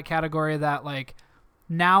fall into that category that,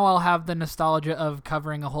 now I'll have the nostalgia of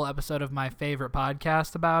covering a whole episode of my favorite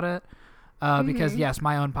podcast about it. Because yes,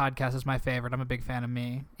 my own podcast is my favorite. I'm a big fan of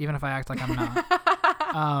me, even if I act like I'm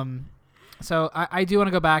not. So I do want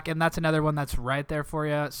to go back, and that's another one that's right there for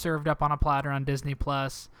you, served up on a platter on Disney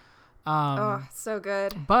Plus. So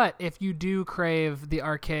good. But if you do crave the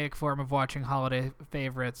archaic form of watching holiday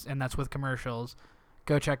favorites, and that's with commercials,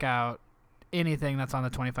 go check out anything that's on the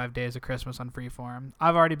 25 Days of Christmas on Freeform.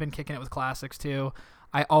 I've already been kicking it with classics too.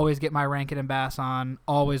 I always get my Rankin and Bass on,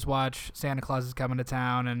 always watch Santa Claus is Coming to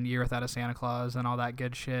Town and Year Without a Santa Claus and all that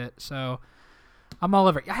good shit. So I'm all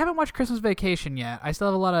over it. I haven't watched Christmas Vacation yet. I still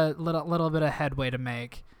have a little bit of headway to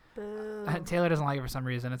make. Boo. Taylor doesn't like it for some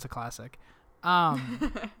reason. It's a classic. I'm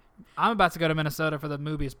about to go to Minnesota for the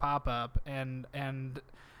movies pop-up, and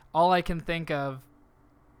all I can think of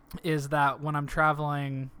is that when I'm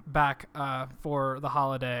traveling back for the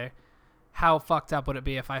holiday, how fucked up would it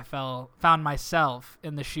be if I found myself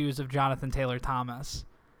in the shoes of Jonathan Taylor Thomas,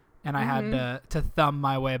 and I had to thumb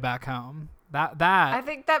my way back home. That I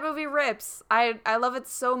think that movie rips. I love it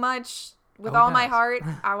so much with all my heart.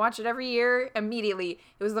 I watch it every year immediately.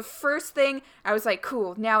 It was the first thing I was like,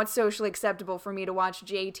 cool, now it's socially acceptable for me to watch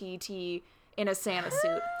JTT in a Santa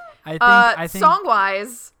suit. I think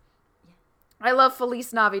song-wise, I love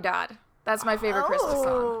Feliz Navidad. That's my favorite Christmas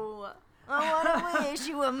song. I want to wish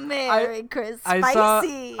you a Merry Christmas.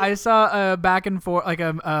 I saw a back and forth, like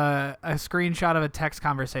a screenshot of a text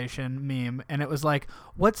conversation meme, and it was like,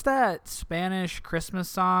 "What's that Spanish Christmas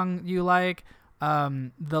song you like?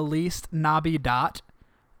 The least Navidad,"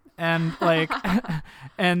 and like,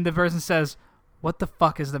 and the person says, "What the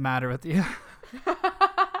fuck is the matter with you?"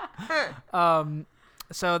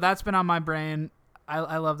 So that's been on my brain.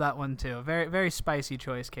 I love that one too. Very very spicy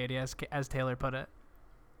choice, Katie, as Taylor put it.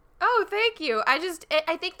 Oh, thank you. I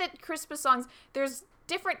think that Christmas songs, there's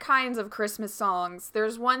different kinds of Christmas songs.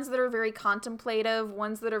 There's ones that are very contemplative,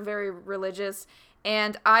 ones that are very religious,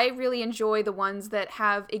 and I really enjoy the ones that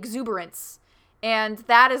have exuberance. And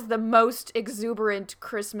that is the most exuberant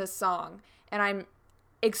Christmas song. And I'm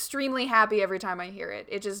extremely happy every time I hear it.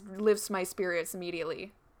 It just lifts my spirits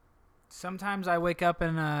immediately. Sometimes I wake up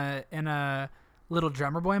in a little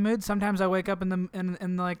drummer boy mood. Sometimes I wake up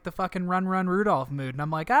in like the fucking Run Run Rudolph mood, and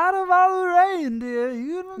I'm like, out of all the reindeer,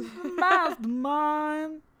 you're the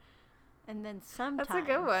mastermind. And then sometimes That's a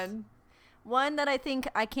good one. One that I think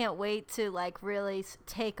I can't wait to like really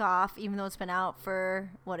take off, even though it's been out for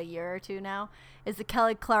a year or two now, is the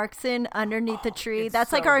Kelly Clarkson Underneath the Tree. It's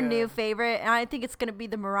That's like so our good. new favorite, and I think it's gonna be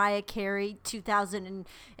the Mariah Carey 2000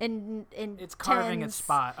 and It's carving its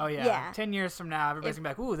spot. Oh yeah. Yeah. 10 years from now, everybody's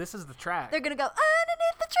gonna be like, ooh, this is the track. They're gonna go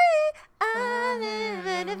underneath the tree. I live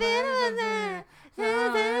in a bit of a-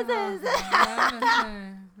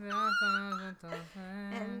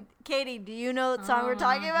 And Katie, do you know what song we're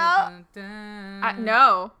talking about?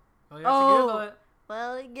 No. Well, you have to Google it.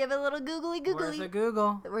 Well, give it a little googly googly. Where's the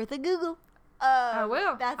Google? Worth a Google. I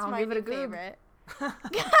will. That's I'll my give it a new goog. favorite.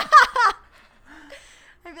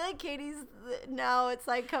 I feel like Katie's now. It's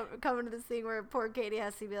like coming to this thing where poor Katie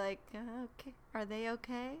has to be like, okay, are they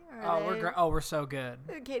okay? We're so good.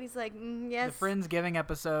 Katie's like, yes. The Friendsgiving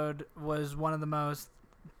episode was one of the most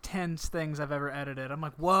tense things I've ever edited. I'm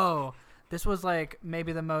like, whoa, this was like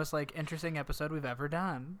maybe the most like interesting episode we've ever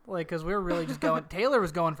done. Like, because we were really just going. Taylor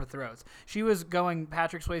was going for throats. She was going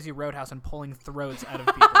Patrick Swayze Roadhouse and pulling throats out of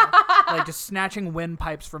people, like just snatching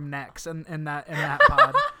windpipes from necks in that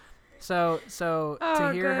pod. So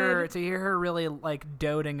to hear her really like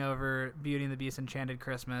doting over Beauty and the Beast Enchanted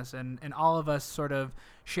Christmas and all of us sort of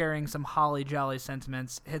sharing some holly jolly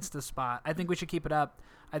sentiments hits the spot. I think we should keep it up.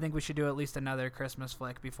 I think we should do at least another Christmas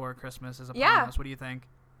flick before Christmas is upon us. What do you think?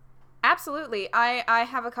 Absolutely. I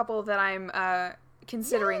have a couple that I'm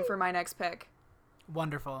considering for my next pick.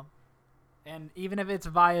 Wonderful. And even if it's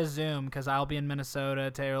via Zoom, because I'll be in Minnesota,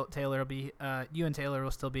 Taylor will be, you and Taylor will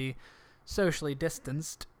still be socially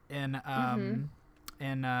distanced in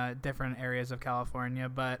different areas of California,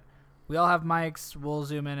 but we all have mics. We'll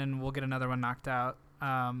zoom in and we'll get another one knocked out.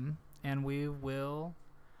 And we will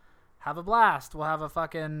have a blast. We'll have a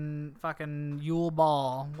fucking Yule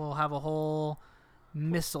ball. We'll have a whole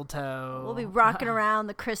mistletoe. We'll be rocking around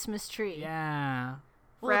the Christmas tree. Yeah.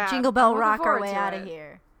 We'll Rad. jingle bell I'm looking rock our forward way to out of it.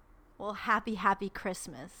 here. Well, happy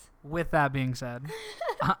Christmas. With that being said,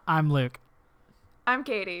 I'm Luke. I'm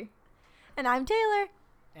Katie. And I'm Taylor.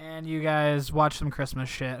 And you guys watch some Christmas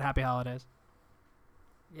shit. Happy holidays.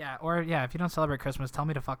 Yeah, if you don't celebrate Christmas, tell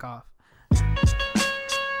me to fuck off.